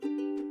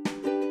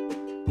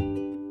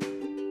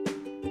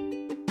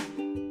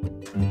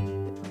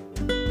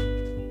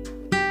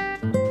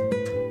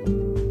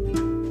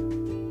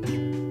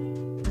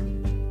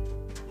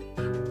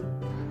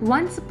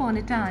Once upon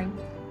a time,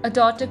 a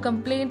daughter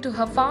complained to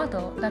her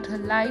father that her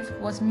life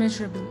was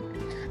miserable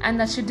and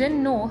that she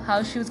didn't know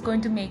how she was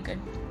going to make it.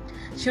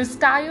 She was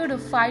tired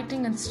of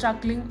fighting and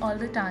struggling all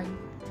the time.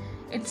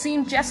 It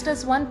seemed just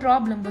as one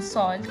problem was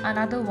solved,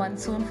 another one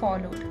soon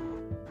followed.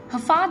 Her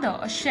father,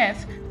 a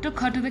chef, took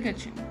her to the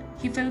kitchen.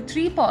 He filled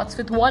 3 pots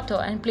with water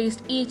and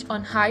placed each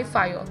on high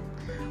fire.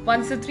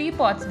 Once the 3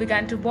 pots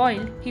began to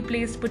boil, he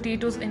placed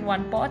potatoes in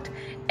one pot,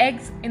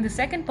 eggs in the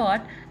second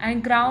pot,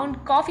 and ground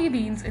coffee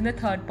beans in the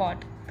third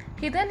pot.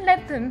 He then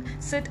let them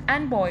sit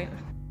and boil,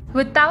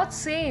 without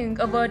saying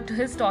a word to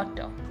his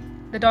daughter.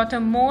 The daughter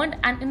moaned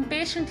and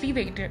impatiently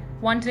waited,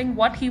 wondering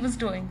what he was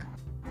doing.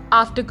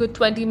 After good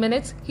 20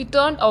 minutes, he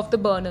turned off the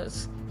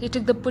burners. He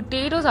took the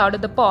potatoes out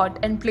of the pot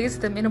and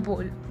placed them in a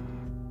bowl.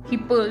 He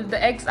pulled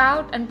the eggs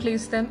out and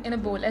placed them in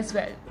a bowl as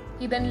well.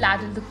 He then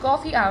ladled the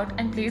coffee out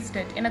and placed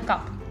it in a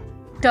cup.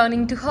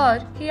 Turning to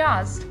her, he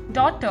asked,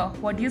 "Daughter,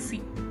 what do you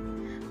see?"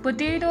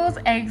 "Potatoes,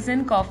 eggs,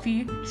 and coffee,"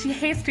 she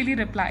hastily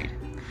replied.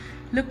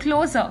 "Look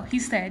closer," he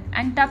said,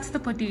 and touched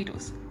the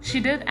potatoes.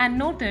 She did and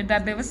noted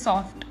that they were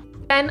soft.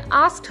 Then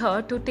asked her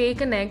to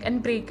take an egg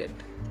and break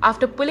it.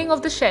 After pulling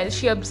off the shell,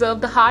 she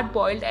observed the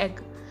hard-boiled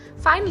egg.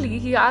 Finally,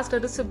 he asked her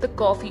to sip the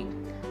coffee.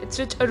 Its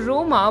rich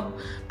aroma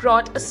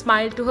brought a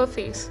smile to her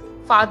face.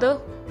 "Father,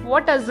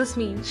 what does this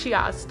mean?" she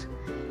asked.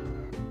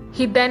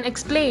 He then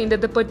explained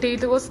that the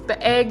potatoes, the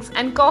eggs,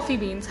 and coffee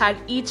beans had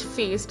each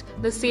faced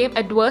the same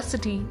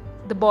adversity,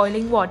 the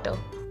boiling water.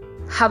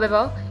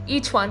 However,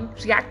 each one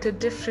reacted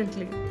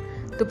differently.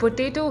 The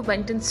potato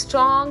went in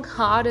strong,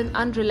 hard, and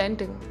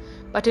unrelenting,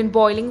 but in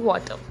boiling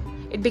water,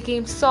 it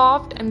became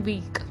soft and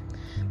weak.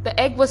 The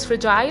egg was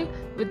fragile,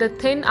 with the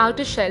thin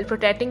outer shell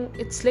protecting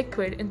its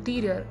liquid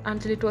interior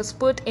until it was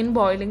put in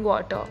boiling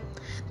water.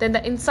 Then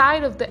the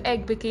inside of the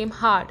egg became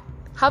hard.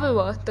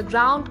 However, the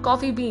ground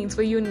coffee beans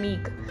were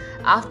unique.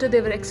 After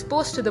they were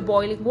exposed to the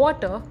boiling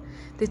water,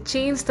 they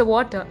changed the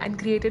water and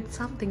created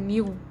something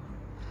new.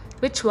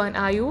 "Which one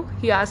are you?"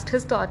 he asked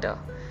his daughter.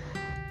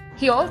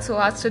 He also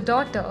asked her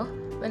daughter,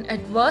 "When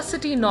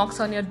adversity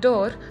knocks on your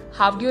door,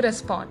 how do you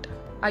respond?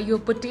 Are you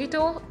a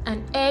potato,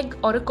 an egg,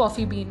 or a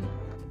coffee bean?"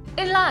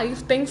 In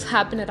life, things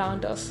happen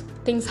around us.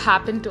 Things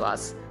happen to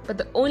us.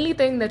 But the only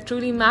thing that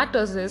truly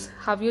matters is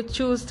how you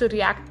choose to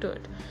react to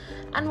it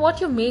and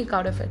what you make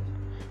out of it.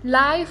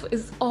 Life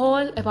is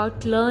all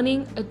about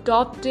learning,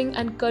 adopting,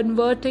 and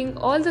converting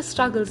all the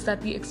struggles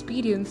that we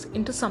experience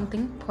into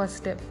something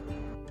positive.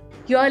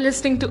 You are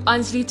listening to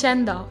Anjali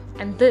Chanda,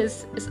 and this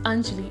is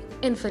Anjali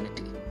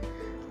Infinity.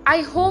 I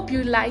hope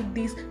you like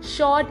these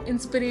short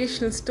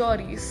inspirational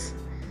stories.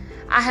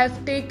 I have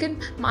taken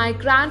my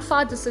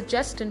grandfather's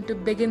suggestion to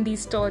begin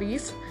these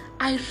stories.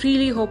 I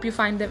really hope you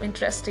find them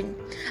interesting.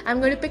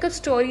 I'm going to pick up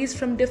stories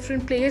from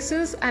different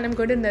places and I'm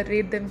going to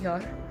narrate them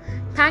here.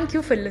 Thank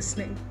you for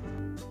listening.